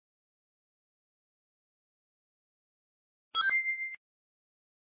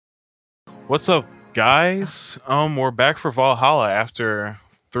What's up, guys? We're back for Valhalla after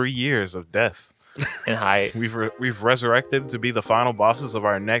 3 years of death. And hi. We've resurrected to be the final bosses of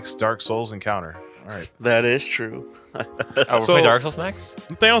our next Dark Souls encounter. All right. That is true. Oh, we're So- playing Dark Souls next?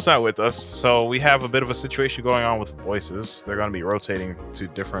 Nathaniel's not with us, so we have a bit of a situation going on with voices. They're going to be rotating to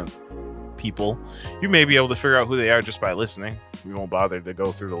different people. You may be able to figure out who they are just by listening. We won't bother to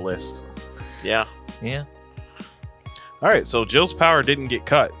go through the list. Yeah. Yeah. All right, so Jill's power didn't get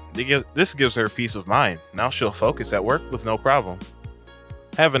cut. This gives her peace of mind. Now she'll focus at work with no problem.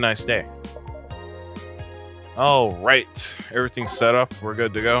 Have a nice day. All right, everything's set up. We're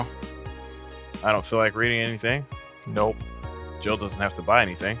good to go. I don't feel like reading anything. Nope. Jill doesn't have to buy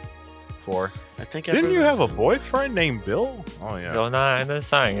anything. I think Didn't you have a everyone's- boyfriend named Bill? Oh, yeah. Go not. I'm the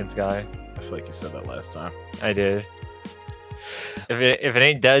science guy. I feel like you said that last time. I did. If it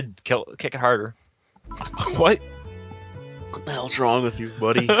ain't dead, kick it harder. What? What the hell's wrong with you,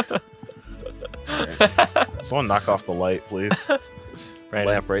 buddy? Someone knock off the light, please.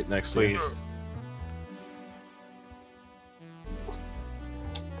 Brandon, Lamp right next to you. please.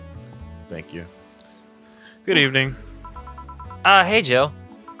 Thank you. Good evening. Hey Jill.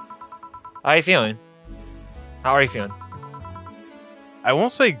 How are you feeling? How are you feeling? I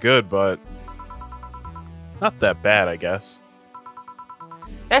won't say good, but not that bad, I guess.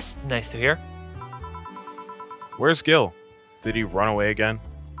 That's nice to hear. Where's Gil? Did he run away again?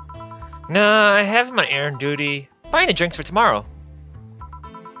 Nah, I have him on errand duty. Buying the drinks for tomorrow.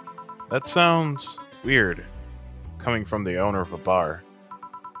 That sounds weird, coming from the owner of a bar.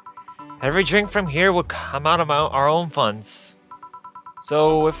 Every drink from here will come out of our own funds.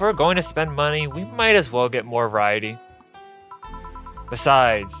 So if we're going to spend money, we might as well get more variety.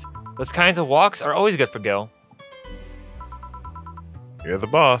 Besides, those kinds of walks are always good for Gil. You're the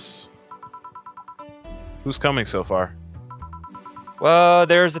boss. Who's coming so far? Well,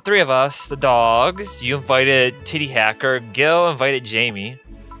 there's the three of us, the dogs. You invited Titty Hacker. Gil invited Jamie.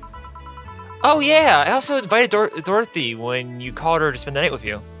 Oh yeah, I also invited Dorothy when you called her to spend the night with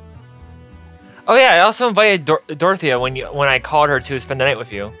you. Oh yeah, I also invited Dorothea when I called her to spend the night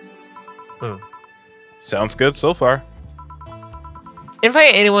with you. Sounds good so far.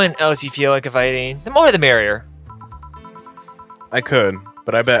 Invite anyone else you feel like inviting. The more the merrier. I could,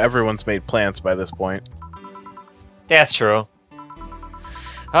 but I bet everyone's made plans by this point. That's true.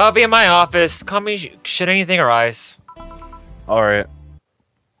 I'll be in my office. Call me should anything arise. Alright.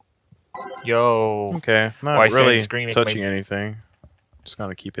 Yo. Okay. Not Why say really screaming, touching wait. anything. Just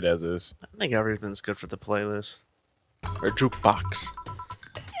gonna keep it as is. I think everything's good for the playlist. Or jukebox.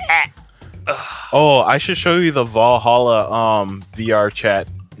 Oh, I should show you the Valhalla VR chat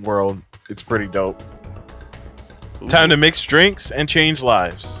world. It's pretty dope. Time to mix drinks and change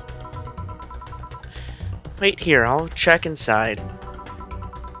lives. Wait here, I'll check inside.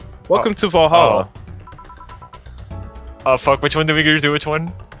 Welcome to Valhalla. Oh fuck, which one did we do? Which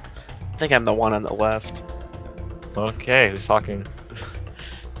one? I think I'm the one on the left. Okay, who's talking?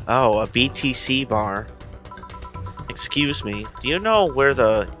 Oh, a BTC bar. Excuse me, do you know where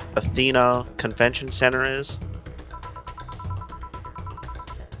the Athena Convention Center is?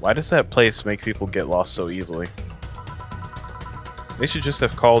 Why does that place make people get lost so easily? They should just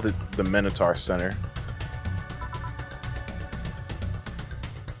have called it the Minotaur Center.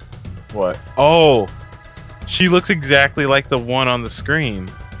 What? Oh! She looks exactly like the one on the screen.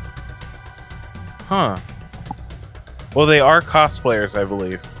 Huh. Well, they are cosplayers, I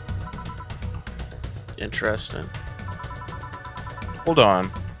believe. Interesting. Hold on.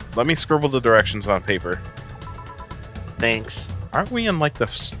 Let me scribble the directions on paper. Thanks. Aren't we in, like, the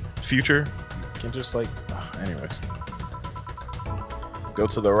future? You can just, like... anyways. Go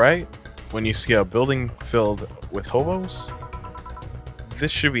to the right. When you see a building filled with hobos,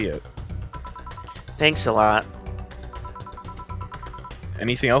 this should be it. Thanks a lot.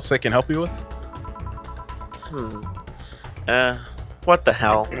 Anything else I can help you with? What the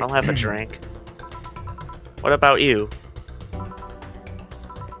hell? I'll have a drink. What about you?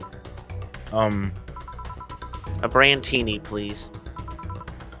 A brandtini, please.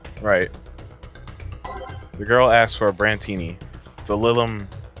 Right. The girl asked for a brantini. The Lilum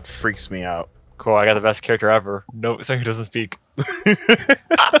freaks me out. Cool, I got the best character ever. No, someone who doesn't speak.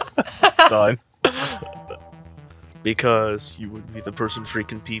 Done. Because you would be the person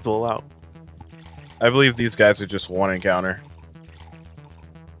freaking people out. I believe these guys are just one encounter.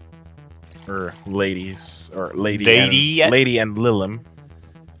 Or ladies. Or lady and Lilum.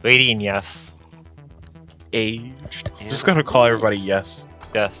 Lady and yes. Aged. Just gonna call everybody yes.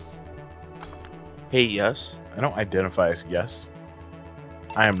 Yes. Hey, yes. I don't identify as yes.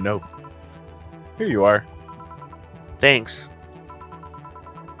 I am no. Here you are. Thanks.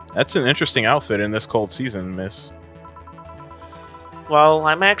 That's an interesting outfit in this cold season, miss. Well,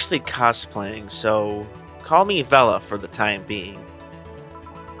 I'm actually cosplaying, so call me Vella for the time being.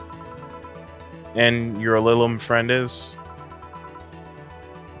 And your Lilum friend is?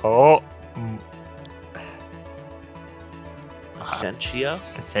 Oh. Essentia?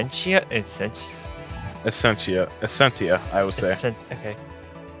 Essentia? Essentia, I would say. Okay.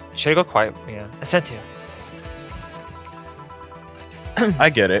 Should I go quiet? Yeah. Essentia. I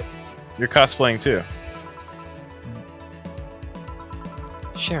get it. You're cosplaying too.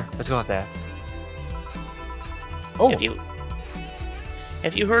 Sure, let's go with that. Oh,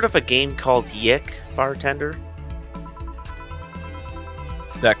 Have you heard of a game called Yick, bartender?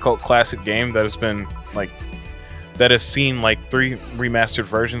 that cult classic game that has been like that has seen like 3 remastered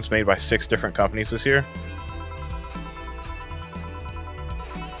versions made by 6 different companies this year.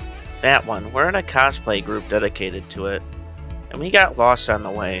 That one. We're in a cosplay group dedicated to it, and we got lost on the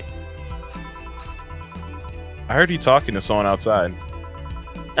way. I heard you talking to someone outside.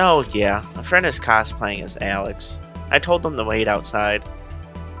 Oh yeah, a friend is cosplaying as Alex. I told him to wait outside.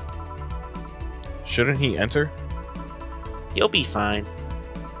 Shouldn't he enter? You'll be fine.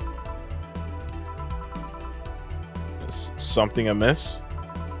 Is something amiss?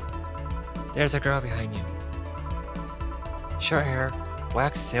 There's a girl behind you. Short hair,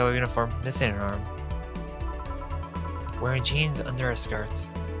 waxed sailor uniform, missing an arm. Wearing jeans under a skirt.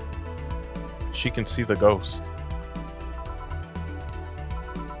 She can see the ghost.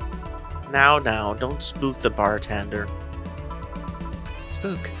 Now, don't spook the bartender.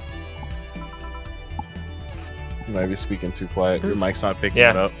 Spook. You might be speaking too quiet. Spook. Your mic's not picking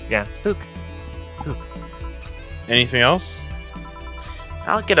it up. Yeah, spook. Spook. Anything else?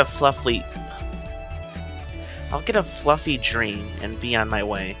 I'll get a fluffy dream and be on my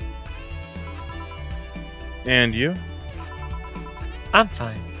way. And you? I'm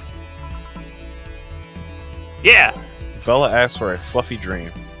fine. Yeah! Vella asked for a fluffy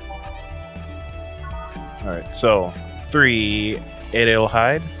dream. Alright, so 3 8-ale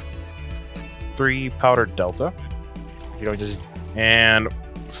hide, 3 powdered delta, You don't just... and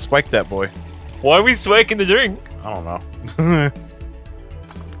spike that boy. Why are we spiking the drink? I don't know.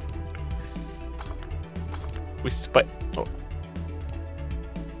 We spike... Oh.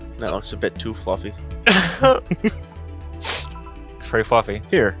 That looks a bit too fluffy. It's pretty fluffy.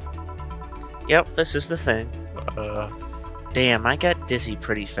 Here. Yep, this is the thing. Uh, Damn, I got dizzy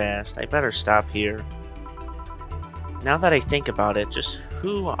pretty fast. I better stop here. Now that I think about it, just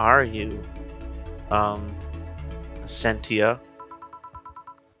who are you? Sentia?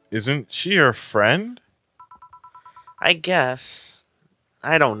 Isn't she your friend? I guess.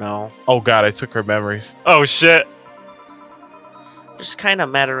 I don't know. Oh god, I took her memories. oh shit! Just kinda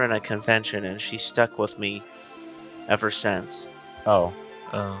met her in a convention and she stuck with me ever since. Oh.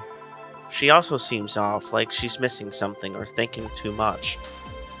 Oh. She also seems off, like she's missing something or thinking too much.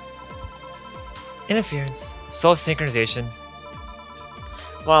 Interference. Soul synchronization.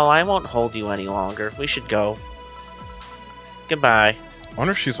 Well, I won't hold you any longer. We should go. Goodbye. I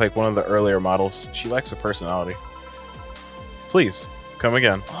wonder if she's like one of the earlier models. She lacks a personality. Please, come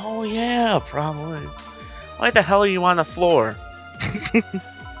again. Oh yeah, probably. Why the hell are you on the floor?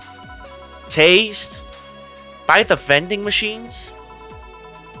 Taste? By the vending machines?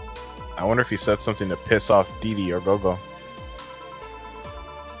 I wonder if he said something to piss off Dee Dee or Gogo.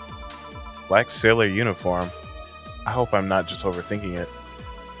 Black sailor uniform. I hope I'm not just overthinking it.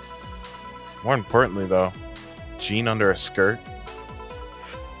 More importantly, though, jean under a skirt.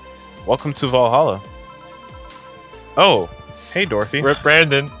 Welcome to Vallhalla. Oh, hey Dorothy. Rip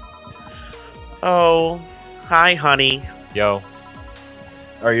Brandon. Oh, hi honey. Yo.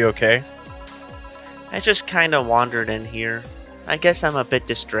 Are you okay? I just kinda wandered in here. I guess I'm a bit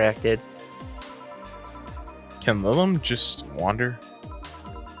distracted. Can Lilum just wander?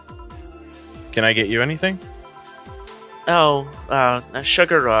 Can I get you anything? Oh, a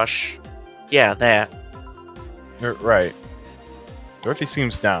sugar rush. Yeah, that. Right. Dorothy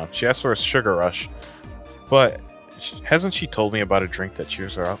seems down. She asked for a sugar rush. But hasn't she told me about a drink that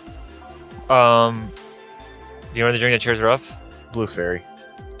cheers her up? Do you know the drink that cheers her up? Blue Fairy.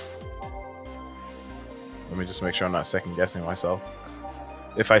 Let me just make sure I'm not second guessing myself.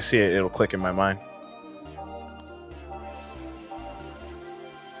 If I see it, it'll click in my mind.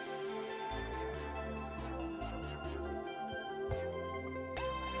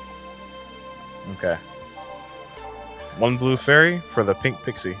 Okay. 1 blue fairy for the pink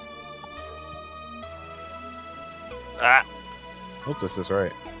pixie. Ah. Hope this is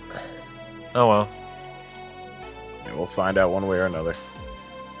right. Oh well. Yeah, we'll find out one way or another.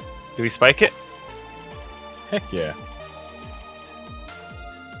 Do we spike it? Heck yeah.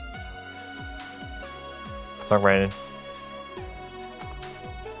 Mark Brandon.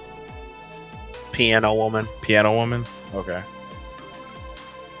 Piano woman. Piano woman? Okay.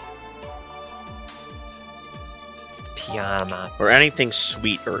 It's the piano man. Or anything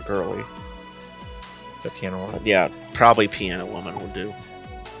sweet or girly. It's a piano woman. Yeah, probably piano woman will do.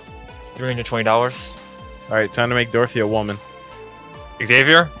 $320. Alright, time to make Dorothy a woman.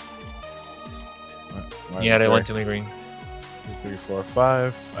 Xavier? One, Yeah, they three, went to me green. 2, 3, 4,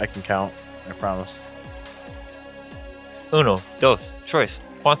 5. I can count. I promise. Uno, dos, tres,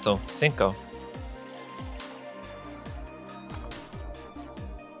 cuatro, cinco.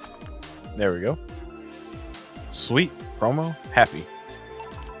 There we go. Sweet. Promo. Happy.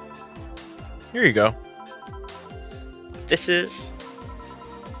 Here you go. This is...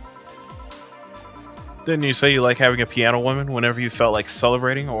 Didn't you say you like having a piano woman whenever you felt like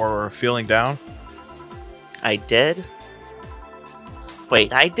celebrating or feeling down? I did?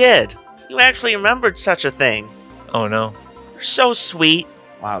 Wait, I did! You actually remembered such a thing. Oh no. You're so sweet.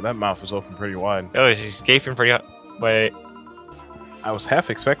 Wow, that mouth was open pretty wide. Oh, she's gaping pretty hard. Wait. I was half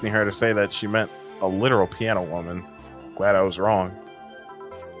expecting her to say that she meant a literal piano woman. Glad I was wrong.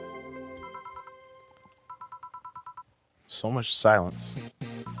 So much silence.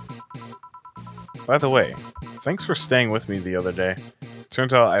 By the way, thanks for staying with me the other day.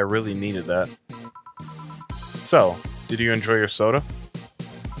 Turns out I really needed that. So, did you enjoy your soda?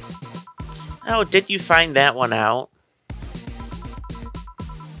 Oh, did you find that one out?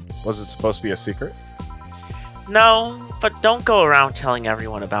 Was it supposed to be a secret? No, but don't go around telling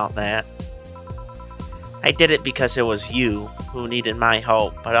everyone about that. I did it because it was you who needed my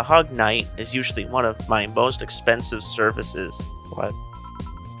help, but a hug night is usually one of my most expensive services. What?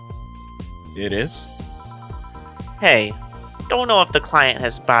 It is? Hey, don't know if the client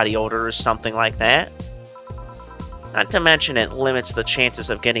has body odor or something like that. Not to mention it limits the chances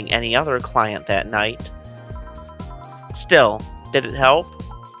of getting any other client that night. Still, did it help?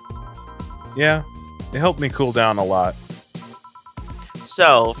 Yeah, it helped me cool down a lot.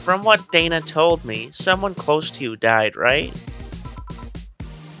 So, from what Dana told me, someone close to you died, right?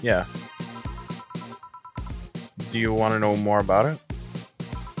 Yeah. Do you want to know more about it?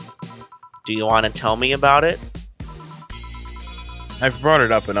 Do you want to tell me about it? I've brought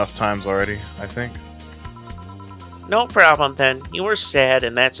it up enough times already, I think. No problem then. You were sad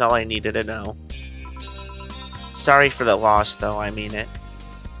and that's all I needed to know. Sorry for the loss though, I mean it.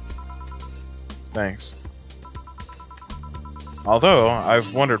 Thanks. Although,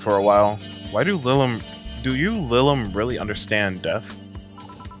 I've wondered for a while, why do you Lilum really understand death?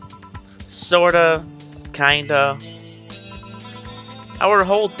 Sorta. Kinda. Our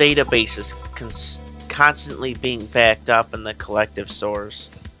whole database is constantly being backed up in the collective source.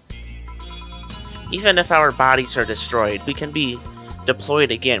 Even if our bodies are destroyed, we can be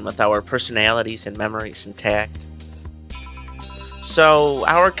deployed again with our personalities and memories intact. So,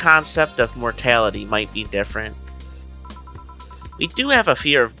 our concept of mortality might be different. We do have a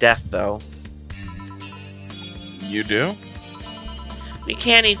fear of death, though. You do? We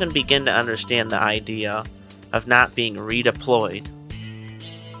can't even begin to understand the idea of not being redeployed.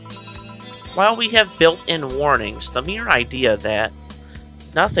 While we have built-in warnings, the mere idea that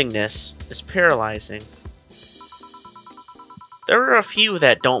nothingness is paralyzing. There are a few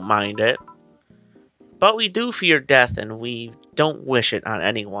that don't mind it, but we do fear death and we don't wish it on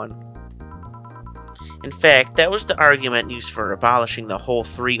anyone. In fact, that was the argument used for abolishing the whole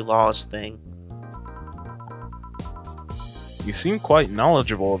 3 laws thing. You seem quite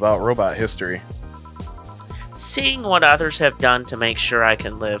knowledgeable about robot history. Seeing what others have done to make sure I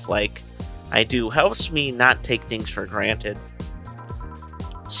can live like I do helps me not take things for granted.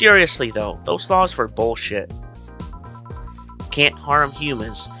 Seriously though, those laws were bullshit. Can't harm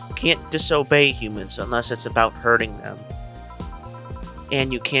humans, can't disobey humans unless it's about hurting them.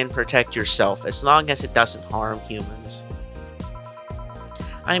 And you can protect yourself as long as it doesn't harm humans.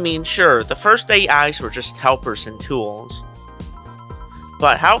 I mean, sure, the first AIs were just helpers and tools.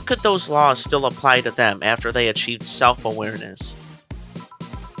 But how could those laws still apply to them after they achieved self-awareness?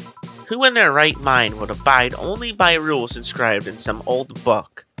 Who in their right mind would abide only by rules inscribed in some old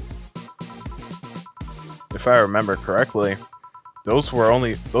book? If I remember correctly, those were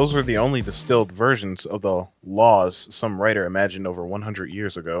the only distilled versions of the laws some writer imagined over 100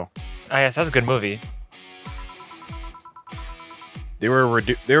 years ago. Ah, yes, that's a good movie. They were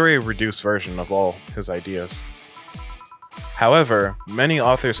a reduced version of all his ideas. However, many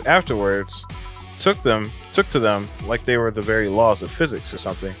authors afterwards took to them like they were the very laws of physics or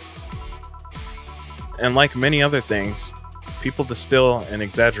something. And like many other things, people distill and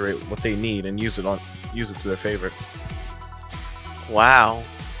exaggerate what they need and use it to their favor. Wow,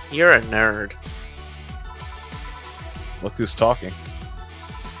 you're a nerd. Look who's talking.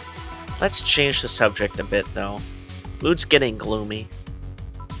 Let's change the subject a bit, though. Mood's getting gloomy.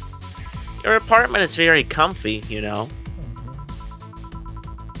 Your apartment is very comfy, you know.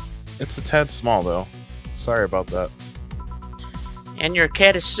 It's a tad small, though. Sorry about that. And your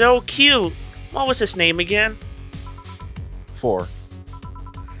cat is so cute. What was his name again? 4.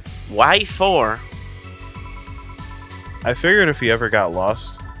 Why 4? I figured if he ever got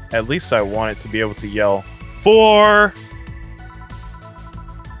lost, at least I wanted to be able to yell, 4!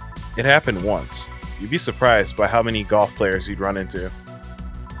 It happened once. You'd be surprised by how many golf players you'd run into.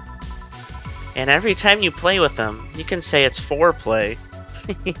 And every time you play with him, you can say it's foreplay.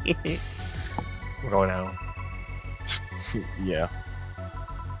 We're going out. Yeah.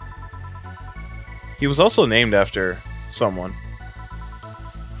 He was also named after someone.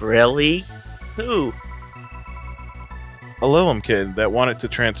 Really? Who? A Lilum kid that wanted to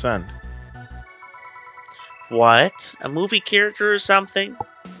transcend. What? A movie character or something?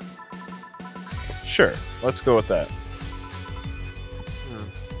 Sure, let's go with that.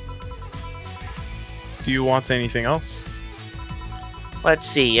 Do you want anything else? Let's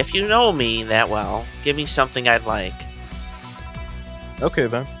see, if you know me that well, give me something I'd like. Okay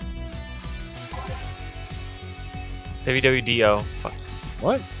then. WWDO. Fuck.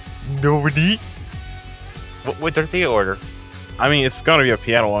 What? Nobody. What Dorothy order? I mean, it's gonna be a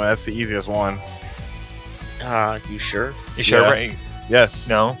piano one. That's the easiest one. You sure? You sure? Yeah. Right? Yes.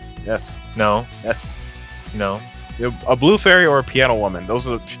 No. Yes. No. Yes. No. A blue fairy or a piano woman. Those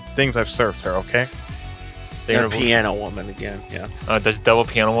are the things I've served her, okay? A piano woman again, yeah. Does double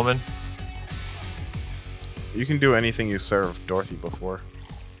piano woman? You can do anything you served Dorothy before.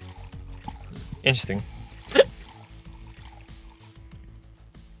 Interesting.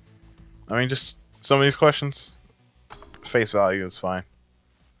 I mean, just some of these questions, face value is fine.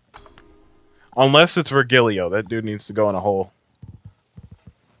 Unless it's Virgilio. That dude needs to go in a hole.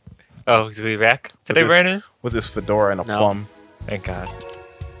 Oh, is he back today, Brandon? With his fedora and a plum. Thank God.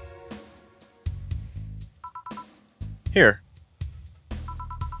 Here.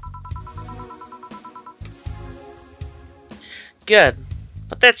 Good.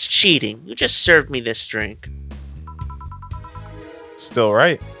 But that's cheating. You just served me this drink. Still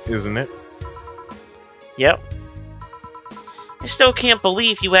right, isn't it? Yep. I still can't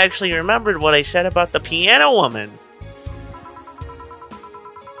believe you actually remembered what I said about the piano woman.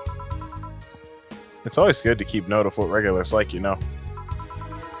 It's always good to keep note of what regulars like, you know.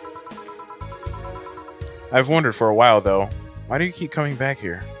 I've wondered for a while, though, why do you keep coming back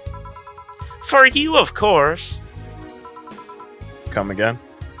here? For you, of course. Come again?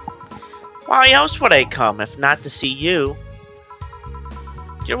 Why else would I come if not to see you?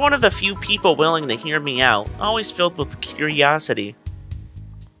 You're one of the few people willing to hear me out, always filled with curiosity.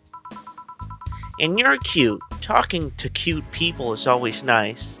 And you're cute. Talking to cute people is always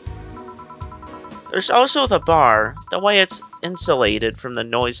nice. There's also the bar, the way it's insulated from the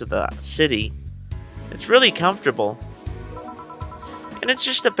noise of the city. It's really comfortable. And it's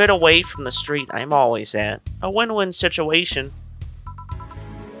just a bit away from the street I'm always at. A win-win situation.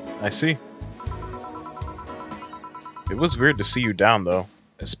 I see. It was weird to see you down, though.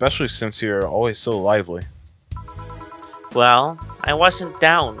 Especially since you're always so lively. Well, I wasn't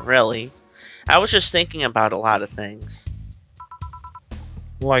down, really. I was just thinking about a lot of things.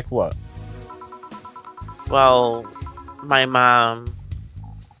 Like what? Well, my mom,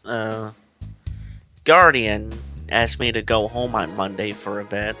 Guardian asked me to go home on Monday for a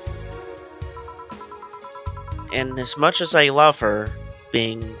bit. And as much as I love her,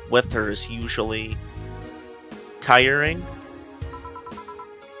 being with her is usually tiring.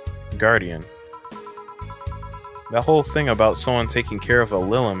 Guardian. That whole thing about someone taking care of a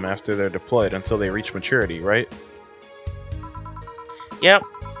Lilum after they're deployed until they reach maturity, right? Yep,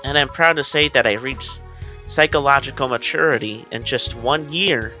 and I'm proud to say that I reached psychological maturity in just 1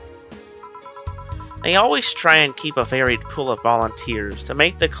 year. I always try and keep a varied pool of volunteers to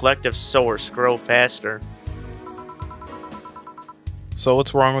make the collective source grow faster. So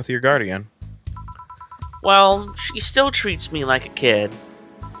what's wrong with your Guardian? Well, she still treats me like a kid.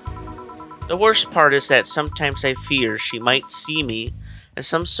 The worst part is that sometimes I fear she might see me as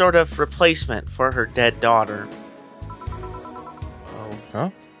some sort of replacement for her dead daughter. Oh, huh?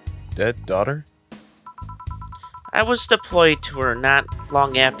 Dead daughter? I was deployed to her not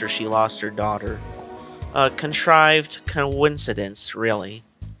long after she lost her daughter. A contrived coincidence, really.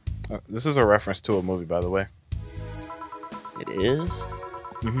 This is a reference to a movie, by the way. It is?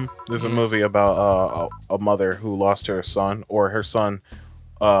 There's a movie about a mother who lost her son, or her son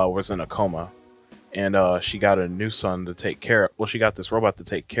was in a coma, and she got a new son to take care of. Well, she got this robot to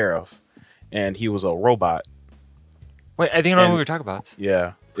take care of, and he was a robot. Wait, I think I know And- what you're talking about.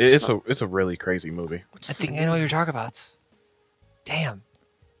 Yeah, it's a really crazy movie. I think I know what you're talking about. Damn.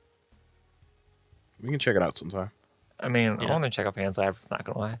 We can check it out sometime. I mean, Yeah. I want to check out Pan's Labyrinth, not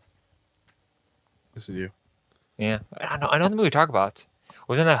gonna lie. This is you. Yeah, I know the movie you're talking about.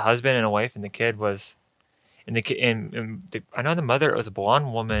 Wasn't a husband and a wife, and the kid was, and the kid, I know the mother was a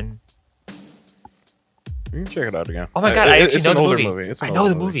blonde woman. You can check it out again. Oh my god, I actually it's know an the older movie. It's an I know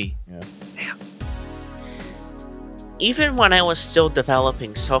older the movie. Yeah. Damn. Even when I was still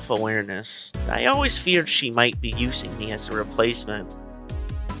developing self-awareness, I always feared she might be using me as a replacement.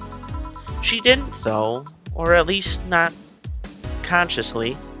 She didn't, though, or at least not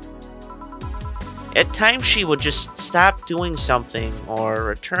consciously. At times she would just stop doing something or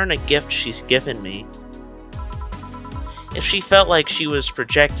return a gift she's given me. If she felt like she was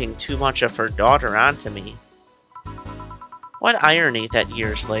projecting too much of her daughter onto me. What irony that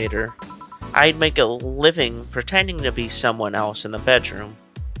years later, I'd make a living pretending to be someone else in the bedroom.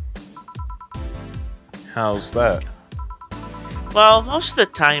 How's that? Well, most of the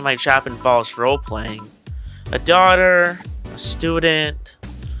time my job involves role-playing. A daughter, a student,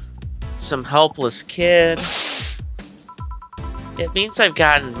 some helpless kid. It means I've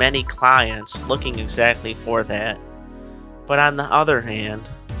gotten many clients looking exactly for that. But on the other hand,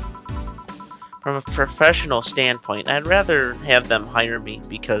 from a professional standpoint, I'd rather have them hire me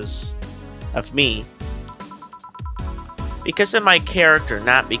because of me. Because of my character,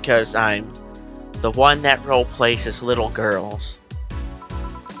 not because I'm the one that role-plays as little girls.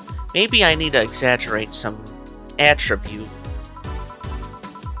 Maybe I need to exaggerate some attribute.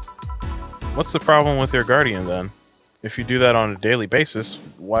 What's the problem with your guardian then? If you do that on a daily basis,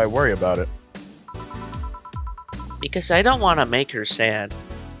 why worry about it? Because I don't want to make her sad.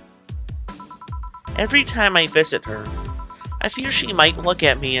 Every time I visit her, I fear she might look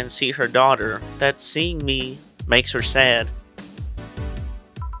at me and see her daughter, that seeing me makes her sad.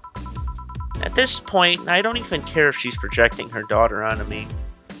 At this point, I don't even care if she's projecting her daughter onto me.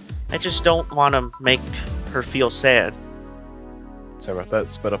 I just don't want to make her feel sad. Sorry about that.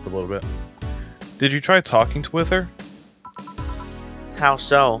 Sped up a little bit. Did you try talking with her? How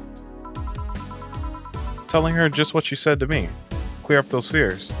so? Telling her just what you said to me. Clear up those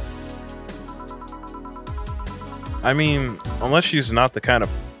fears. I mean, unless she's not the kind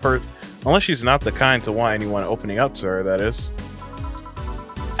to want anyone opening up to her, that is.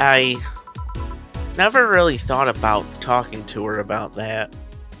 I never really thought about talking to her about that.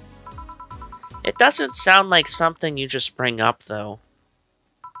 It doesn't sound like something you just bring up, though.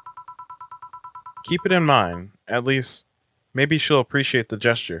 Keep it in mind. At least, maybe she'll appreciate the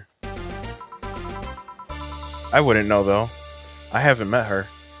gesture. I wouldn't know, though. I haven't met her.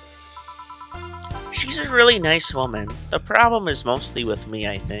 She's a really nice woman. The problem is mostly with me,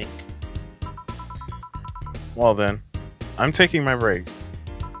 I think. Well then, I'm taking my break.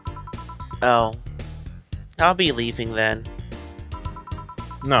 Oh. I'll be leaving then.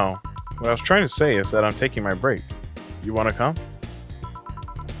 No, what I was trying to say is that I'm taking my break. You want to come?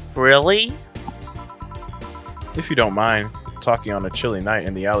 Really? If you don't mind, talking on a chilly night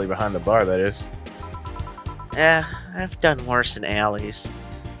in the alley behind the bar, that is. I've done worse in alleys.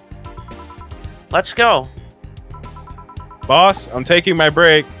 Let's go. Boss, I'm taking my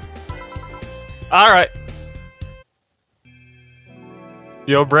break. All right.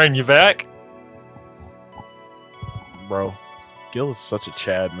 Yo, Bren, you back? Bro, Gil is such a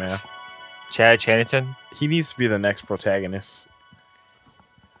Chad, man. Chad Channington? He needs to be the next protagonist.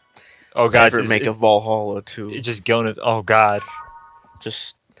 Oh If I god, ever make a Vallhalla too. it just going is oh god.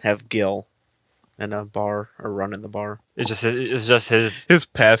 Just have Gil in a bar or run in the bar. It's just his His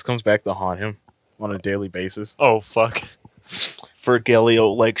past comes back to haunt him on a daily basis. oh fuck. For Galileo,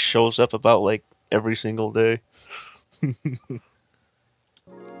 like shows up about like every single day.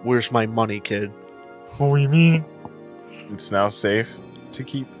 Where's my money, kid? What do you mean? It's now safe to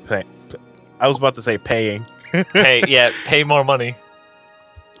keep paying. I was about to say paying. Pay, yeah, pay more money.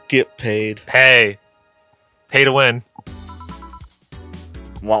 Get paid. Pay. Pay to win.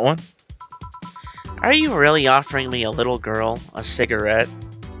 Want one? Are you really offering me a little girl a cigarette?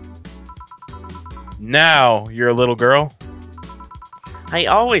 Now you're a little girl. I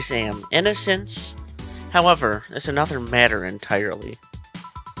always am. Innocence, however, is another matter entirely.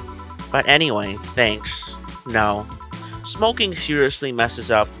 But anyway, thanks. No. Smoking seriously messes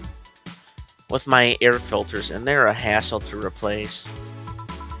up with my air filters, and they're a hassle to replace.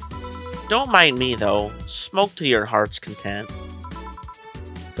 Don't mind me, though. Smoke to your heart's content.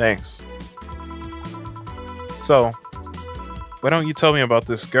 Thanks. So, why don't you tell me about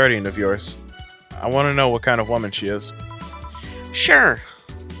this guardian of yours? I want to know what kind of woman she is. Sure.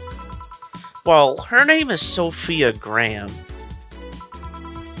 Well, her name is Sophia Graham.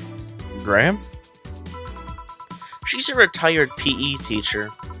 Graham? She's a retired PE teacher.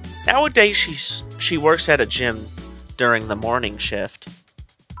 Nowadays, she works at a gym during the morning shift.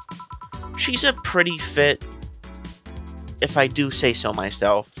 She's a pretty fit, if I do say so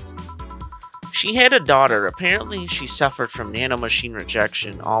myself. She had a daughter. Apparently, she suffered from nanomachine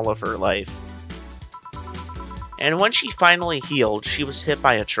rejection all of her life. And when she finally healed, she was hit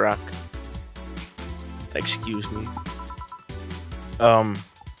by a truck. Excuse me.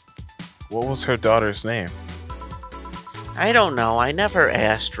 What was her daughter's name? I don't know. I never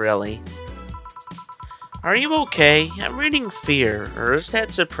asked, really. Are you okay? I'm reading fear, or is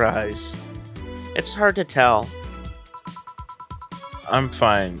that surprise? It's hard to tell. I'm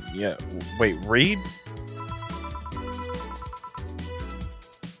fine. Yeah. Wait, read?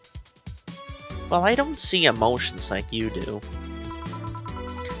 Well, I don't see emotions like you do.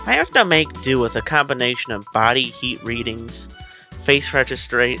 I have to make do with a combination of body heat readings, face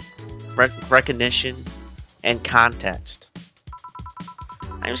recognition, and context.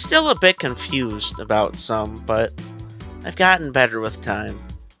 I'm still a bit confused about some, but I've gotten better with time.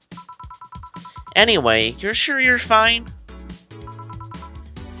 Anyway, you're sure you're fine?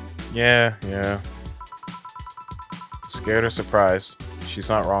 Yeah. Scared or surprised? She's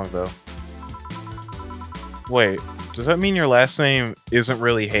not wrong, though. Wait, does that mean your last name isn't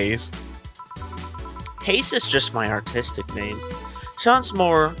really Hayes? Hayes is just my artistic name. Sounds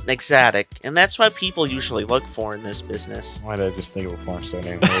more exotic, and that's what people usually look for in this business. Why did I just think of a porn star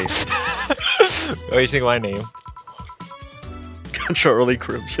named Hayes? What do you think of my name? Charlie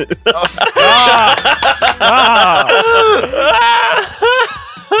Crimson. Oh, stop!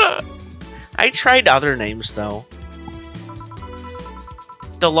 I tried other names, though.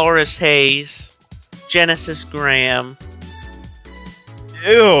 Dolores Hayes, Genesis Graham.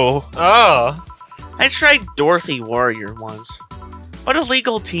 Ew! Oh! I tried Dorothy Warrior once, but a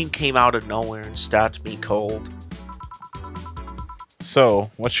legal team came out of nowhere and stopped me cold.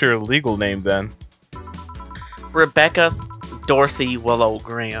 So, what's your legal name then? Rebecca Dorothy Willow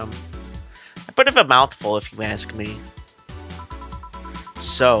Graham. A bit of a mouthful if you ask me.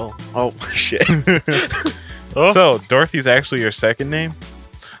 So, oh shit. Oh. So, Dorothy's actually your second name?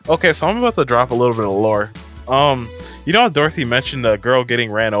 Okay, so I'm about to drop a little bit of lore. You know how Dorothy mentioned a girl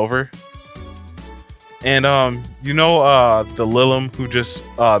getting ran over? And, you know, the Lilum who just,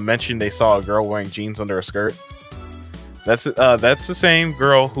 mentioned they saw a girl wearing jeans under a skirt? That's the same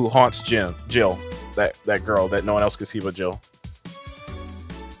girl who haunts Jill. That girl that no one else can see but Jill.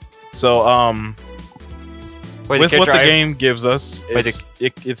 So, Wait, with what the drive? game gives us, Wait,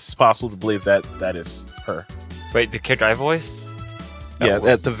 it's possible to believe that that is her. Wait, the Kid Drive voice? Yeah, Oh.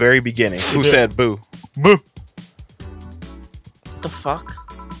 at the very beginning. Who said boo? Boo! What the fuck?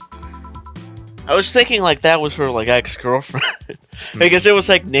 I was thinking like that was her like ex-girlfriend. Because it was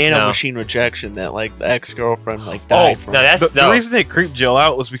like nanomachine rejection that like the ex-girlfriend like died from. No, that's The reason it creeped Jill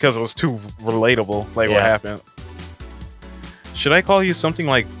out was because it was too relatable, like what Yeah. happened. Should I call you something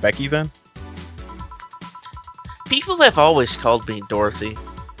like Becky then? People have always called me Dorothy,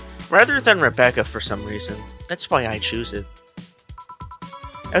 rather than Rebecca for some reason. That's why I choose it.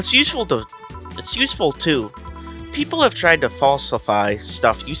 It's useful too. People have tried to falsify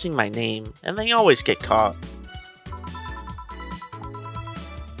stuff using my name, and they always get caught.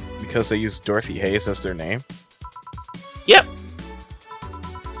 Because they use Dorothy Hayes as their name? Yep.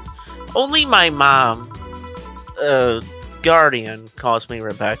 Only my mom, guardian, calls me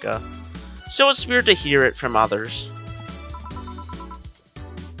Rebecca. So it's weird to hear it from others.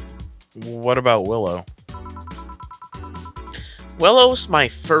 What about Willow? Willow's my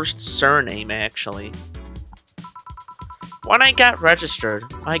first surname, actually. When I got registered,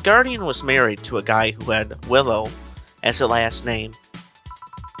 my guardian was married to a guy who had Willow as a last name.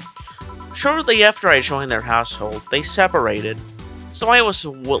 Shortly after I joined their household, they separated, so I was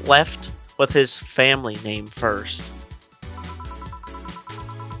left with his family name first.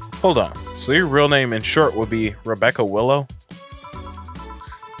 Hold on. So your real name in short would be Rebecca Willow?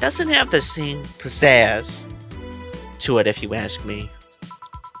 Doesn't have the same pizzazz to it, if you ask me.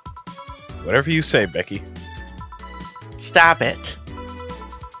 Whatever you say, Becky. Stop it.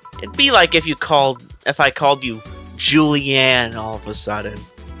 It'd be like if I called you Julianne all of a sudden.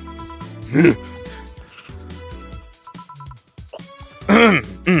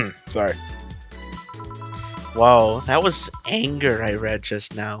 Sorry. Whoa, that was anger I read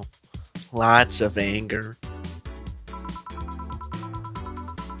just now. Lots of anger.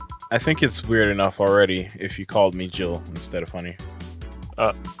 I think it's weird enough already if you called me Jill instead of Honey.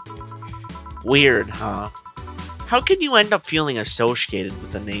 Weird, huh? How can you end up feeling associated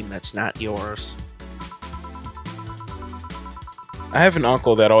with a name that's not yours? I have an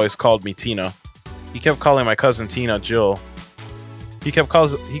uncle that always called me Tina. He kept calling my cousin Tina Jill. He kept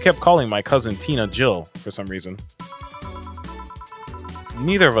calling my cousin Tina Jill for some reason.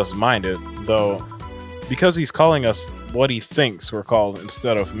 Neither of us minded, though, because he's calling us what he thinks we're called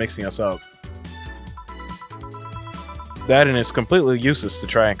instead of mixing us up. That and it's completely useless to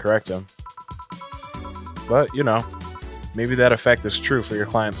try and correct him. But, you know, maybe that effect is true for your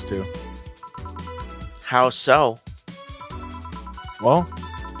clients too. How so? Well,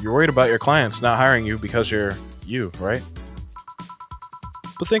 you're worried about your clients not hiring you because you're you, right?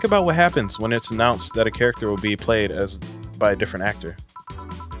 But think about what happens when it's announced that a character will be played by a different actor.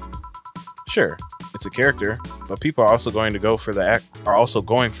 Sure, it's a character, but people are also going for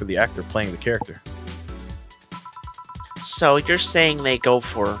the actor playing the character. So you're saying they go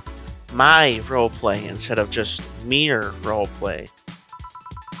for my roleplay instead of just mere roleplay?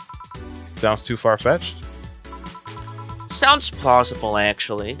 Sounds too far-fetched? Sounds plausible,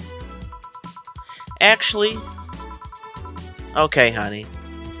 actually. Okay, honey.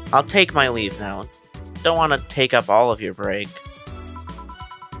 I'll take my leave now. Don't want to take up all of your break.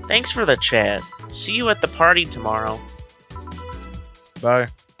 Thanks for the chat. See you at the party tomorrow. Bye.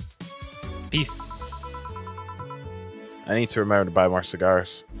 Peace. I need to remember to buy more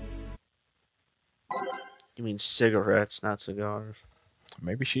cigars. You mean cigarettes, not cigars.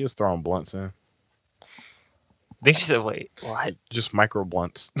 Maybe she is throwing blunts in. I think she said, wait, what? Just micro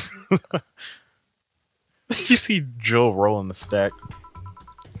blunts. You see Jill rolling the stack.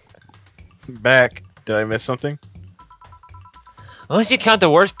 Back. Did I miss something? Unless you count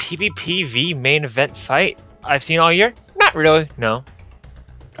the worst PvPV main event fight I've seen all year? Not really, no.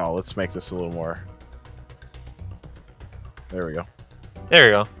 Oh, let's make this a little more. There we go. There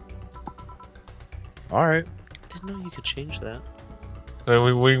we go. Alright. Didn't know you could change that.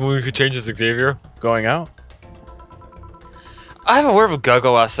 We could change this, Xavier. Going out? I have a word with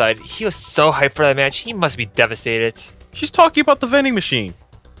Gogo outside. He was so hyped for that match. He must be devastated. She's talking about the vending machine.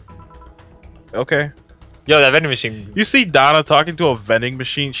 Okay. Yo, that vending machine. You see Donna talking to a vending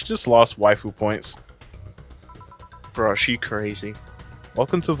machine? She just lost waifu points. Bro, she crazy.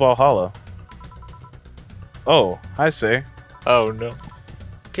 Welcome to Vallhalla. Oh, hi, Say. Oh, no.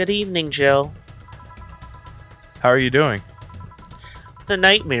 Good evening, Jill. How are you doing? The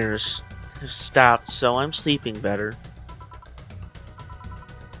nightmares have stopped, so I'm sleeping better.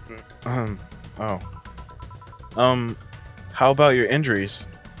 Oh. How about your injuries?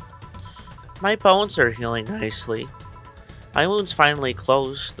 My bones are healing nicely. My wound's finally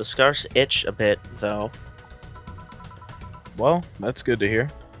closed. The scars itch a bit, though. Well, that's good to hear.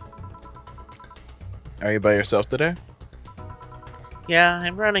 Are you by yourself today? Yeah,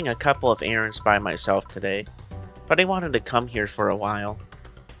 I'm running a couple of errands by myself today, but I wanted to come here for a while.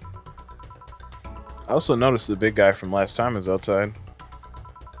 I also noticed the big guy from last time is outside.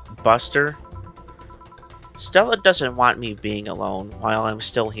 Buster? Stella doesn't want me being alone while I'm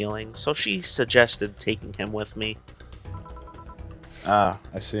still healing, so she suggested taking him with me. Ah,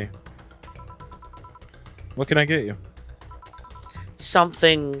 I see. What can I get you?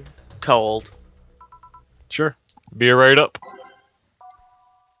 Something cold. Sure. Be right up.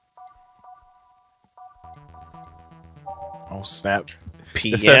 Oh, snap.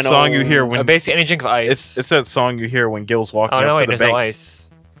 Piano. It's that song you hear when... Basically, any drink of ice. It's that song you hear when Gil's walking oh, no, up wait, to the there's bank. no ice.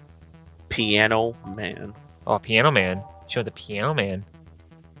 Piano Man. Oh, Piano Man. She went the Piano Man.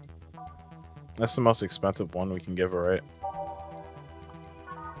 That's the most expensive one we can give her, right?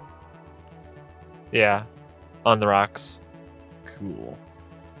 Yeah. On the rocks. Cool.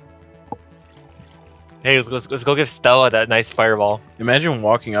 Hey, let's go give Stella that nice fireball. Imagine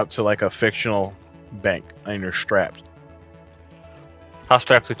walking up to like a fictional bank and you're strapped. How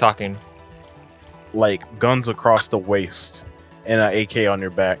strapped we talking? Like guns across the waist and an AK on your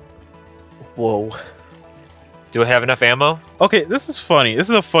back. Whoa. Do I have enough ammo? Okay, this is funny. This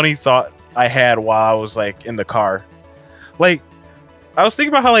is a funny thought I had while I was like in the car. Like, I was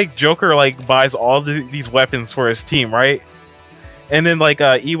thinking about how like Joker like buys all these weapons for his team, right? And then like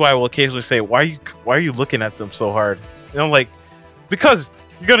EY will occasionally say, "Why are you looking at them so hard?" You know, like because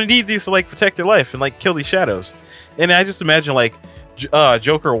you're gonna need these to like protect your life and like kill these shadows. And I just imagine like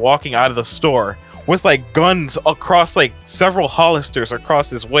Joker walking out of the store with like guns across like several Hollisters across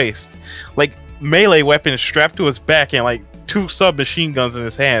his waist, like melee weapons strapped to his back and like 2 submachine guns in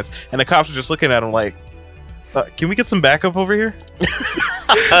his hands, and the cops are just looking at him like, "Can we get some backup over here?"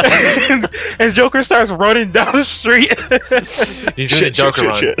 and Joker starts running down the street. He's doing the Joker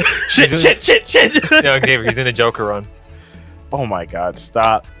run. Shit. No, Xavier, he's in the Joker run. Oh my god,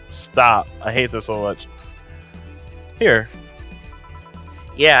 stop. I hate this so much. Here.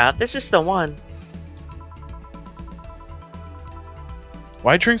 Yeah, this is the one.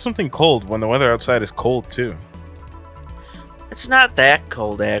 Why drink something cold when the weather outside is cold too? It's not that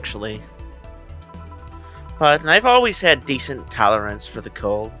cold, actually. But I've always had decent tolerance for the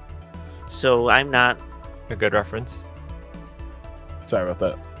cold. So I'm not... A good reference. Sorry about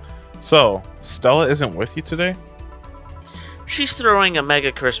that. So, Stella isn't with you today? She's throwing a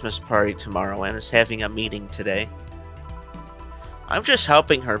mega Christmas party tomorrow and is having a meeting today. I'm just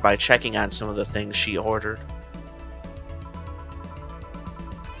helping her by checking on some of the things she ordered.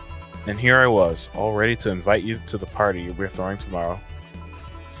 And here I was, all ready to invite you to the party we're throwing tomorrow.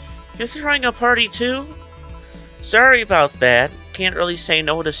 You're throwing a party too? Sorry about that. Can't really say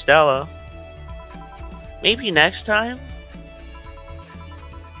no to Stella. Maybe next time?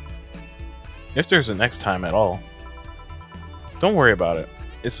 If there's a next time at all. Don't worry about it.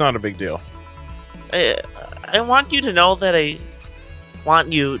 It's not a big deal. I want you to know that I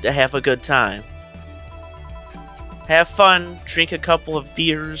want you to have a good time. Have fun, drink a couple of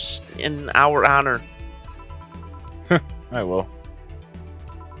beers in our honor. I will.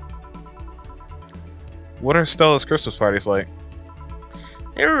 What are Stella's Christmas parties like?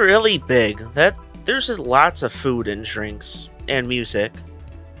 They're really big. There's lots of food and drinks and music.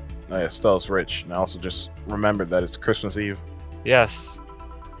 Oh yeah, Stella's rich, and I also just remembered that it's Christmas Eve. Yes.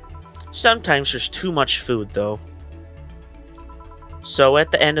 Sometimes there's too much food, though. So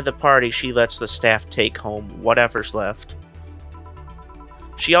at the end of the party, she lets the staff take home whatever's left.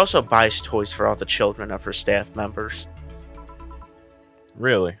 She also buys toys for all the children of her staff members.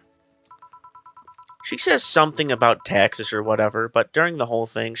 Really? She says something about taxes or whatever, but during the whole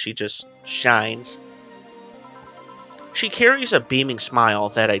thing, she just shines. She carries a beaming smile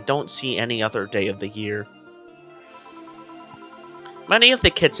that I don't see any other day of the year. Many of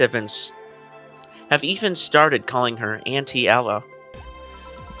the kids have even started calling her Auntie Ella.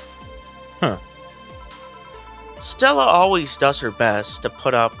 Huh. Stella always does her best to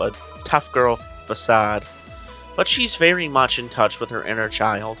put up a tough girl facade, but she's very much in touch with her inner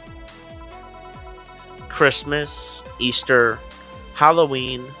child. Christmas, Easter,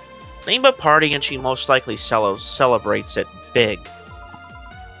 Halloween, name a party and she most likely celebrates it big.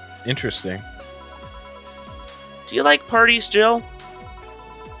 Interesting. Do you like parties, Jill?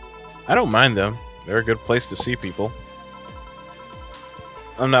 I don't mind them. They're a good place to see people.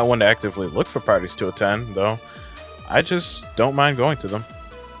 I'm not one to actively look for parties to attend, though. I just don't mind going to them.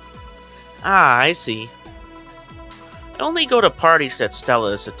 Ah, I see. I only go to parties that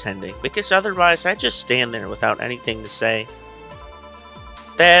Stella is attending, because otherwise I just stand there without anything to say.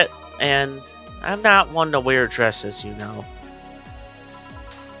 That, and I'm not one to wear dresses, you know.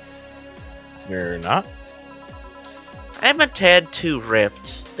 You're not? I'm a tad too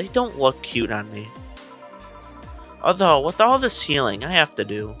ripped. They don't look cute on me. Although, with all this healing I have to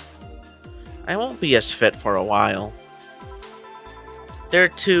do, I won't be as fit for a while. They're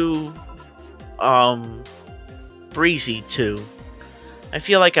too, breezy too. I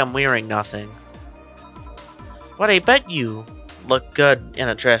feel like I'm wearing nothing. But I bet you look good in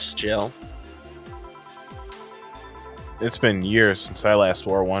a dress, Jill. It's been years since I last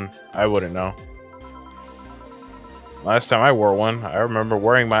wore one. I wouldn't know. Last time I wore one, I remember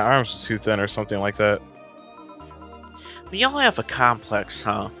wearing my arms too thin or something like that. We all have a complex,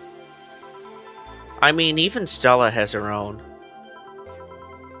 huh? I mean, even Stella has her own.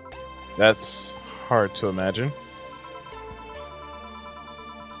 That's hard to imagine.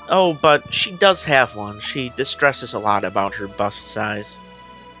 Oh, but she does have one. She distresses a lot about her bust size.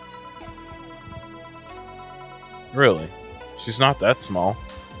 Really? She's not that small.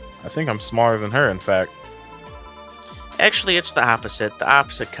 I think I'm smaller than her, in fact. Actually, it's the opposite. The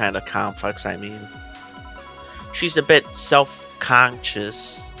opposite kind of complex, I mean. She's a bit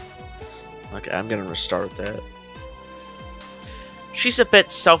self-conscious. Okay, I'm gonna restart that. She's a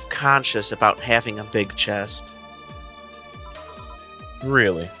bit self-conscious about having a big chest.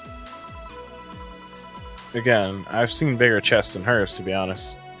 Really? Again, I've seen bigger chests than hers, to be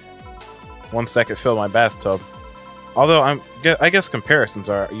honest. Ones that could fill my bathtub. Although, I guess comparisons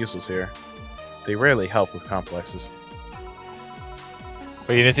are useless here. They rarely help with complexes.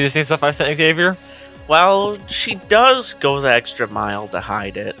 But you didn't see the same stuff I sent Xavier? Well, she does go the extra mile to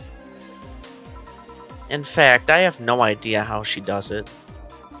hide it. In fact, I have no idea how she does it.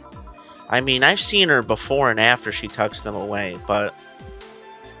 I mean, I've seen her before and after she tucks them away, but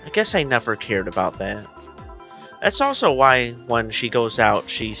I guess I never cared about that. That's also why when she goes out,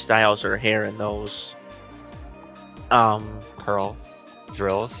 she styles her hair in those, Curls.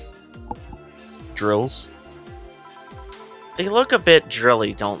 Drills. Drills? they look a bit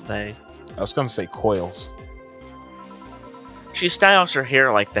drilly, don't they? I was gonna say coils. She styles her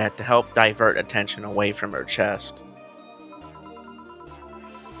hair like that to help divert attention away from her chest.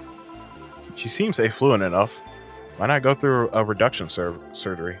 She seems affluent enough. Why not go through a reduction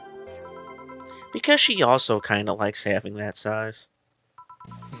surgery? Because she also kinda likes having that size.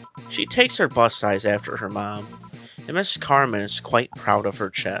 She takes her bust size after her mom, and Miss Carmen is quite proud of her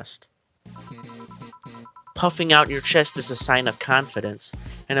chest. Puffing out your chest is a sign of confidence,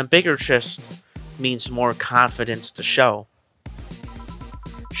 and a bigger chest means more confidence to show.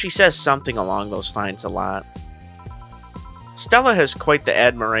 She says something along those lines a lot. Stella has quite the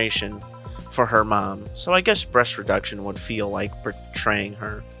admiration for her mom, so I guess breast reduction would feel like betraying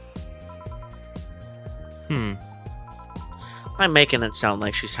her. I'm making it sound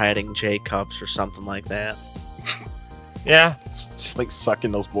like she's hiding J cups or something like that. Yeah. Just like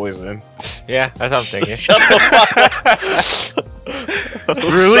sucking those boys in. Yeah, that's what I'm thinking. Shut the fuck up.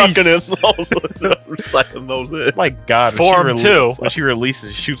 We're sucking those in. My God. Form 2. When she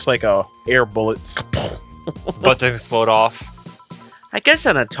releases, shoots like a air bullets. But to explode off. I guess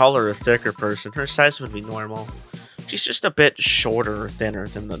on a taller or thicker person, her size would be normal. She's just a bit shorter or thinner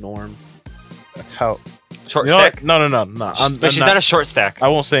than the norm. That's how... Short You know stack? what? No. But she's not a short stack. I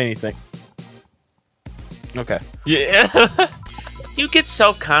won't say anything. Okay. Yeah. You get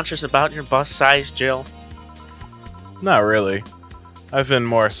self-conscious about your bust size, Jill? Not really. I've been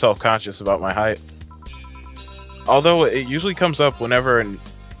more self-conscious about my height. Although it usually comes up whenever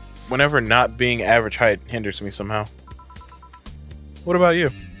not being average height hinders me somehow. What about you?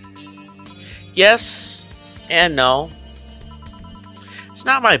 Yes and no. It's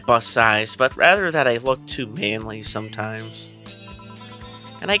not my bust size, but rather that I look too manly sometimes.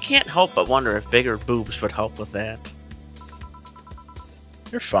 And I can't help but wonder if bigger boobs would help with that.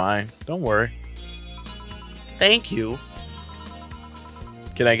 You're fine. Don't worry. Thank you.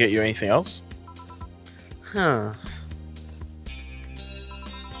 Can I get you anything else? Huh.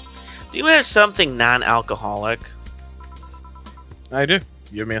 Do you have something non-alcoholic? I do.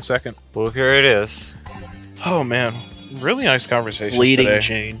 Give me a second. Well, here it is. Oh man, really nice conversation Bleeding today.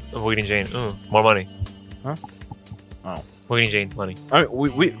 Jane. Bleeding Jane. Ooh, more money. Huh? Oh. Bleeding Jane, money. I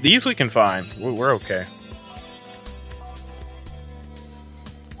mean, these we can find. We're okay.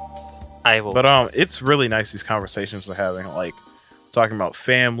 I will. But it's really nice these conversations we're having, like talking about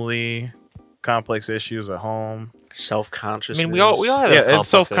family, complex issues at home. Self-conscious. I mean, we all have those Yeah, and complexes.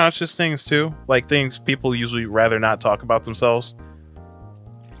 self-conscious things too, like things people usually rather not talk about themselves.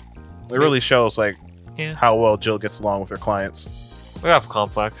 It really shows like Yeah. how well Jill gets along with her clients. We have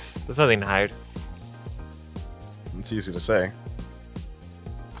complex. There's nothing to hide. It's easy to say.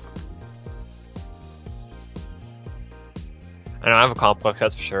 I know I have a complex,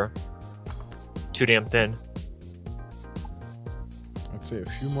 that's for sure. Too damn thin. Let's see a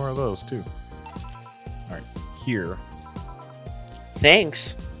few more of those too. All right, here.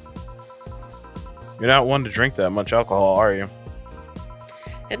 Thanks. You're not one to drink that much alcohol, are you?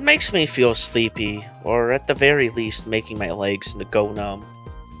 It makes me feel sleepy, or at the very least making my legs go numb.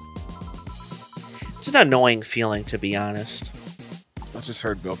 It's an annoying feeling, to be honest. I just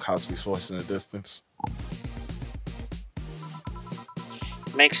heard Bill Cosby's voice in the distance.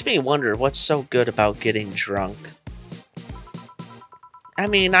 It makes me wonder what's so good about getting drunk. I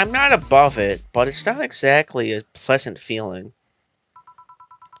mean, I'm not above it, but it's not exactly a pleasant feeling.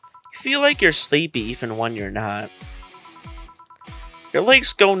 You feel like you're sleepy even when you're not. Your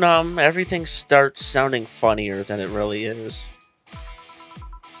legs go numb, everything starts sounding funnier than it really is.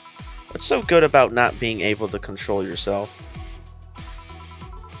 What's so good about not being able to control yourself?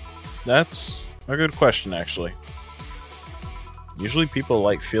 That's a good question, actually. Usually people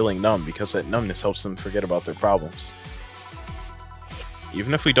like feeling numb because that numbness helps them forget about their problems.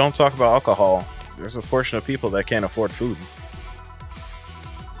 Even if we don't talk about alcohol, there's a portion of people that can't afford food.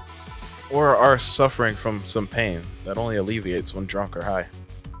 Or are suffering from some pain that only alleviates when drunk or high.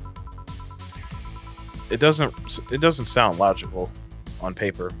 It doesn't sound logical on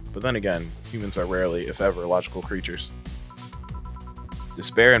paper, but then again, humans are rarely, if ever, logical creatures.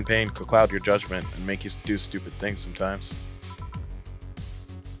 Despair and pain could cloud your judgment and make you do stupid things sometimes.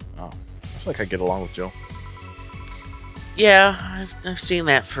 Oh, I feel like I get along with Jill. Yeah, I've seen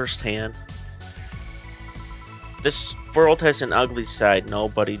that firsthand. This world has an ugly side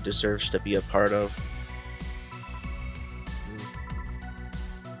nobody deserves to be a part of.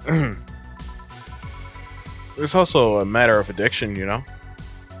 There's also a matter of addiction, you know?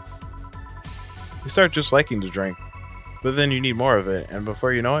 You start just liking to drink, but then you need more of it, and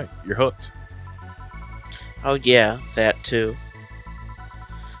before you know it, you're hooked. Oh yeah, that too.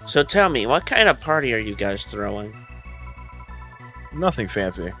 So tell me, what kind of party are you guys throwing? Nothing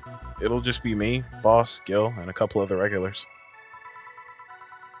fancy. It'll just be me, Boss, Gil, and a couple other regulars.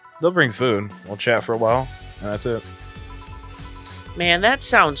 They'll bring food. We'll chat for a while, and that's it. Man, that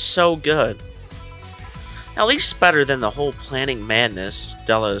sounds so good. At least better than the whole planning madness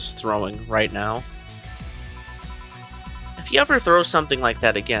Della is throwing right now. If you ever throw something like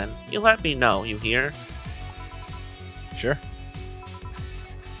that again, you let me know, you hear? Sure.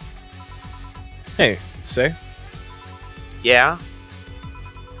 Hey, say, Yeah?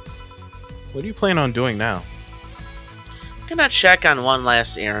 what do you plan on doing now? Gonna check on one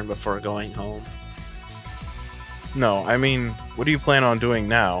last errand before going home. No, I mean, what do you plan on doing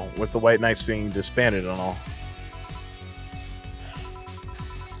now, with the White Knights being disbanded and all?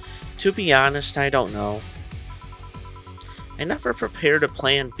 To be honest, I don't know. I never prepared a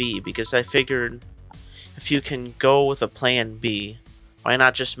plan B because I figured if you can go with a plan B, why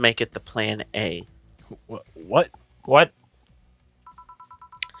not just make it the plan A? What? What?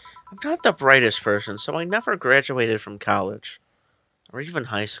 I'm not the brightest person, so I never graduated from college. Or even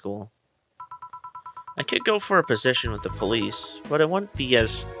high school. I could go for a position with the police, but it wouldn't be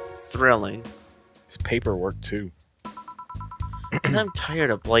as thrilling. It's paperwork, too. And I'm tired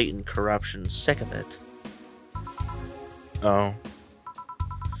of blatant corruption, sick of it. Oh.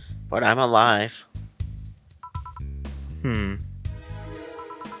 But I'm alive. Hmm.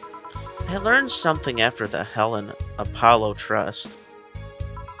 I learned something after the Helen Apollo Trust.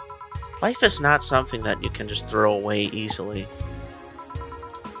 Life is not something that you can just throw away easily.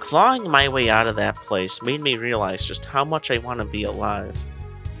 Clawing my way out of that place made me realize just how much I want to be alive.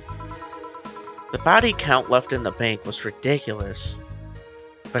 The body count left in the bank was ridiculous,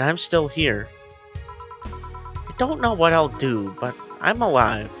 but I'm still here. I don't know what I'll do, but I'm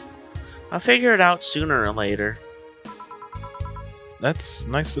alive. I'll figure it out sooner or later. That's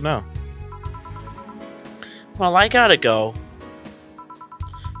nice to know. Well, I gotta go.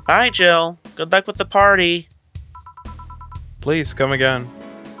 Bye, Jill. Good luck with the party. Please, come again.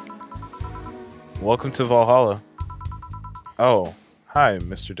 Welcome to Valhalla. Oh, hi,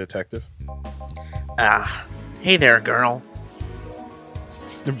 Mr. Detective. Ah, hey there, girl.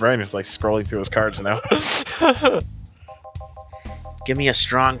 Brian is like scrolling through his cards now. Give me a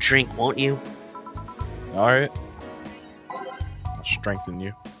strong drink, won't you? Alright. I'll strengthen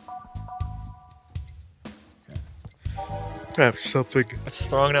you. Have something What's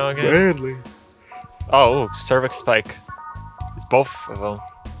strong now again? manly. Oh, cervix spike. It's both of them.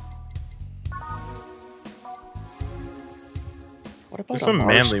 What about There's a some Mars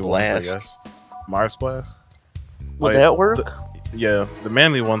manly blast? ones, I guess. Mars Blast? Would Like, that work? Yeah, the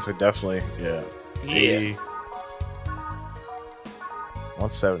manly ones are definitely, yeah. Yeah. 80.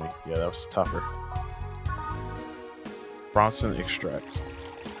 170. Yeah, that was tougher. Bronson extract.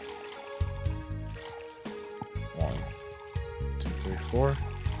 1, 2, 3, 4.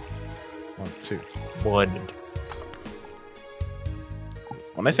 1, 2. One.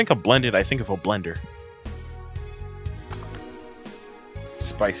 When I think of blended, I think of a blender.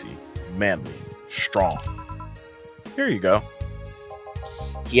 Spicy, manly, strong. Here you go.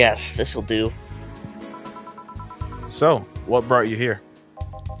 Yes, this'll do. So, what brought you here?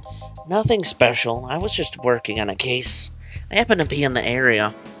 Nothing special. I was just working on a case. I happen to be in the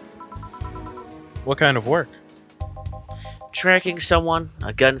area. What kind of work? Tracking someone,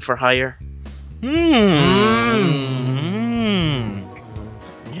 a gun for hire. We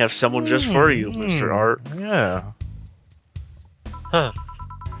have someone just for you, Mr. Art. Yeah. Huh.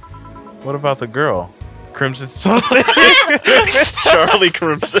 What about the girl? Crimson something? Charlie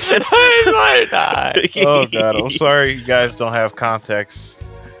Crimson. Why not? Oh god, I'm sorry you guys don't have context.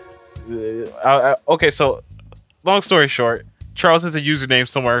 Okay, so long story short, Charles has a username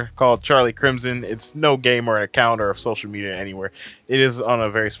somewhere called Charlie Crimson. It's no game or account or social media anywhere. It is on a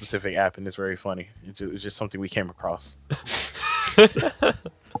very specific app, and it's very funny. It's just something we came across.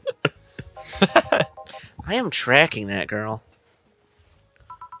 I am tracking that girl.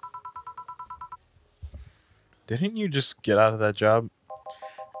 Didn't you just get out of that job?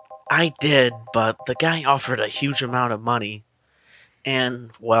 I did, but the guy offered a huge amount of money.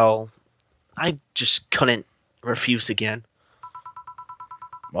 And, well, I just couldn't refuse again.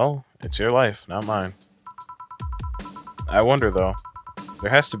 Well, it's your life, not mine. I wonder though,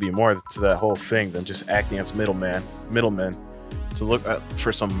 there has to be more to that whole thing than just acting as middlemen to look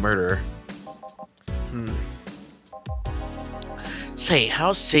for some murderer. Say,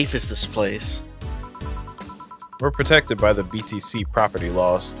 how safe is this place? We're protected by the BTC property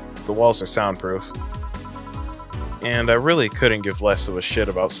laws. The walls are soundproof. And I really couldn't give less of a shit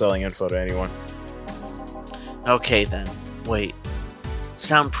about selling info to anyone. Okay then, wait.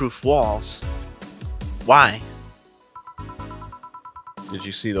 Soundproof walls? Why? Did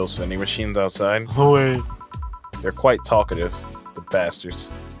you see those vending machines outside? Wait. They're quite talkative, the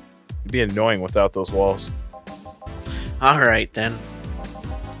bastards. It'd be annoying without those walls. Alright then.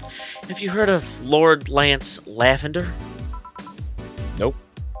 Have you heard of Lord Lance Lavender? Nope.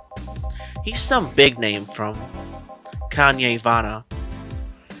 He's some big name from Vallhalla.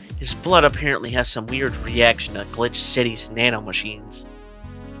 His blood apparently has some weird reaction to Glitch City's nanomachines.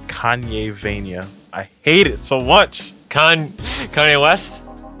 Kanye Vania. I hate it so much. Kanye West?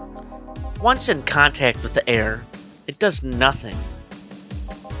 Once in contact with the air, it does nothing.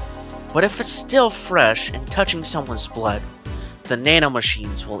 But if it's still fresh and touching someone's blood, the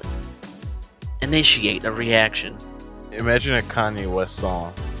nanomachines will initiate a reaction. Imagine a Kanye West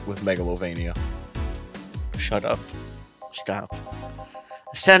song with Megalovania. Shut up. Stop.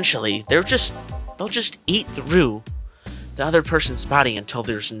 Essentially, they'll just eat through the other person's body until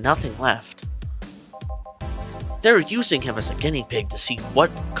there's nothing left. They're using him as a guinea pig to see what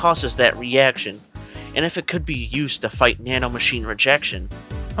causes that reaction, and if it could be used to fight nanomachine rejection.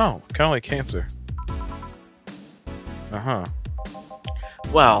 Oh, kind of like cancer. Uh-huh.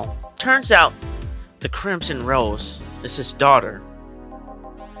 Well, turns out the Crimson Rose is his daughter.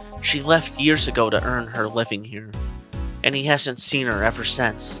 She left years ago to earn her living here, and he hasn't seen her ever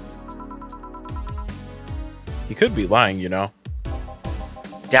since. He could be lying, you know.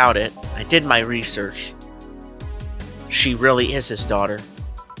 Doubt it. I did my research. She really is his daughter.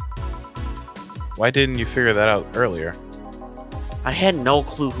 Why didn't you figure that out earlier? I had no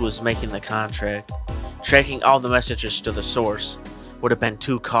clue who was making the contract. Tracking all the messages to the source would have been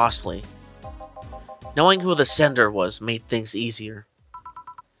too costly. Knowing who the sender was made things easier.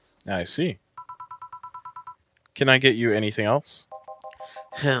 I see. Can I get you anything else?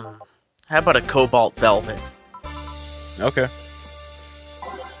 How about a cobalt velvet? Okay.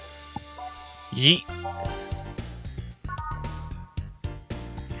 Yeet.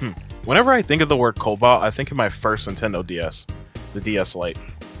 Whenever I think of the word cobalt, I think of my first Nintendo DS. The DS Lite.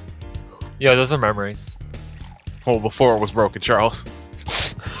 Yeah, those are memories. Well, before it was broken, Charles.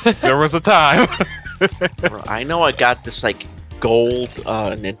 There was a time. I know I got this like gold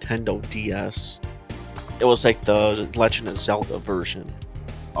Nintendo DS. It was like the Legend of Zelda version.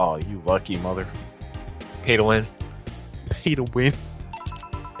 Oh, you lucky mother. Pay to win. Pay to win.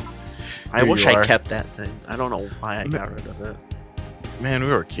 I Here wish you I are. kept that thing. I don't know why I got rid of it. Man, we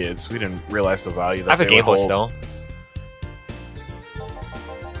were kids. We didn't realize the value that I have a they Game would Boy hold. still.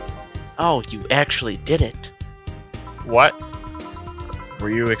 Oh, you actually did it. What?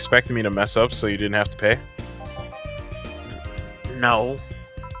 Were you expecting me to mess up so you didn't have to pay? No.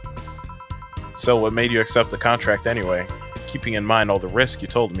 So what made you accept the contract anyway? Keeping in mind all the risk you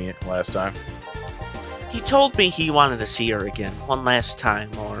told me last time. He told me he wanted to see her again, one last time,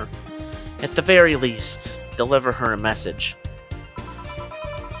 or at the very least, deliver her a message.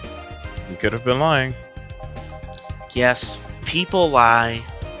 You could have been lying. Yes, people lie.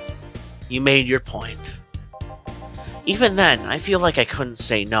 You made your point. Even then, I feel like I couldn't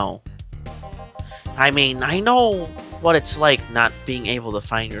say no. I mean, I know what it's like not being able to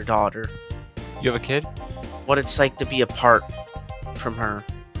find your daughter. You have a kid? What it's like to be apart from her.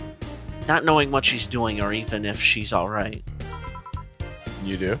 Not knowing what she's doing or even if she's alright.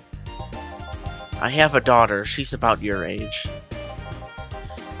 You do? I have a daughter, she's about your age.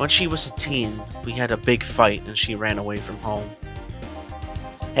 When she was a teen, we had a big fight and she ran away from home.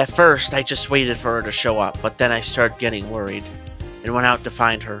 At first, I just waited for her to show up, but then I started getting worried and went out to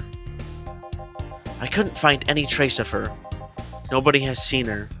find her. I couldn't find any trace of her. Nobody has seen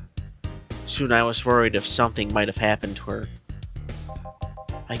her. Soon I was worried if something might have happened to her.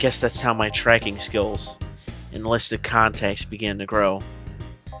 I guess that's how my tracking skills and list of contacts began to grow.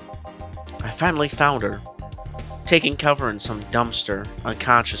 I finally found her, taking cover in some dumpster,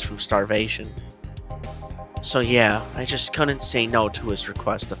 unconscious from starvation. So yeah, I just couldn't say no to his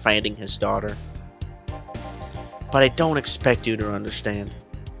request of finding his daughter. But I don't expect you to understand.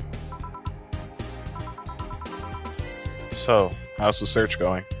 So, how's the search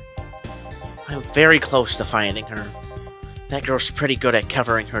going? I'm very close to finding her. That girl's pretty good at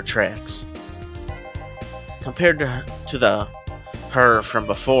covering her tracks. Compared to the her from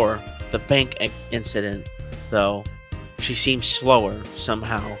before, the bank incident, though, she seems slower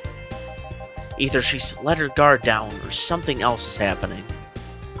somehow. Either she's let her guard down or something else is happening.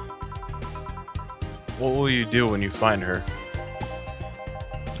 What will you do when you find her?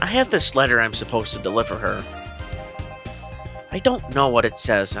 I have this letter I'm supposed to deliver her. I don't know what it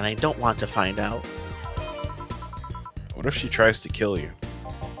says and I don't want to find out. What if she tries to kill you?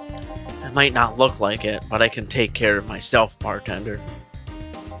 It might not look like it, but I can take care of myself, bartender.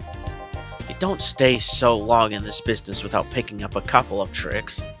 You don't stay so long in this business without picking up a couple of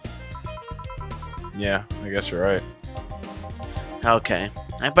tricks. Yeah, I guess you're right. Okay,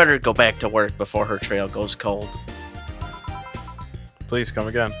 I better go back to work before her trail goes cold. Please come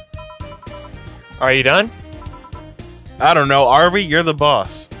again. Are you done? I don't know, are we? You're the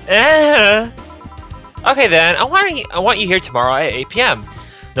boss. Okay then, I want you here tomorrow at 8 p.m.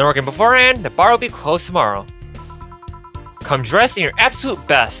 No working beforehand, the bar will be closed tomorrow. Come dressed in your absolute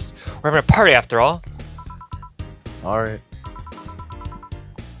best. We're having a party after all. Alright.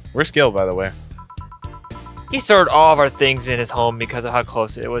 Where's Gil, by the way? He stored all of our things in his home because of how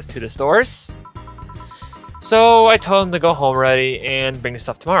close it was to the stores. So I told him to go home ready and bring the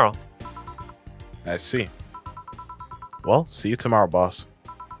stuff tomorrow. I see. Well, see you tomorrow, boss.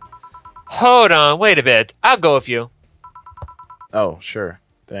 Hold on, wait a bit. I'll go with you. Oh, sure.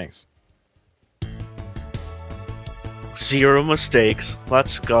 Thanks. 0 mistakes.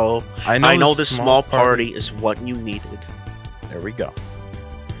 Let's go. I know this small party is what you needed. There we go.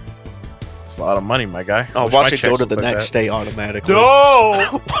 It's a lot of money, my guy. Oh, watch it go to the next day automatically.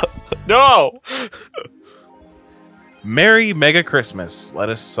 No! No! Merry Mega Christmas. Let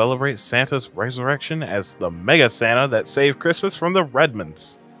us celebrate Santa's resurrection as the Mega Santa that saved Christmas from the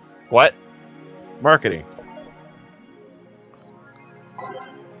Redmonds. What? Marketing.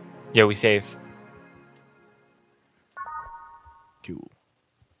 Yeah, we save. Cool.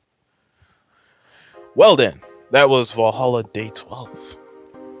 Well then, that was Valhalla Day 12.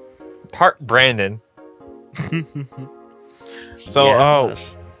 Part Brandon. So,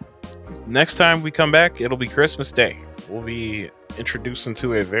 Yes. Next time we come back, it'll be Christmas Day. We'll be introduced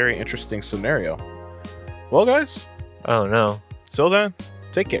into a very interesting scenario. Well, guys, Oh no. till then,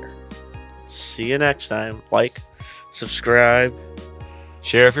 take care. See you next time. Like, subscribe,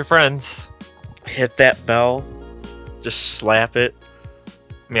 Share with your friends. hit that bell, just slap it,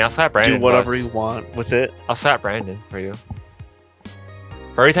 I mean, I'll slap Brandon. do whatever but you want with it. I'll slap Brandon for you.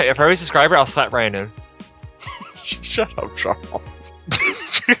 For every subscriber, I'll slap Brandon. Shut up, Charles.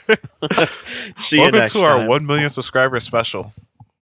 See you Welcome next to time. our 1 million subscriber special.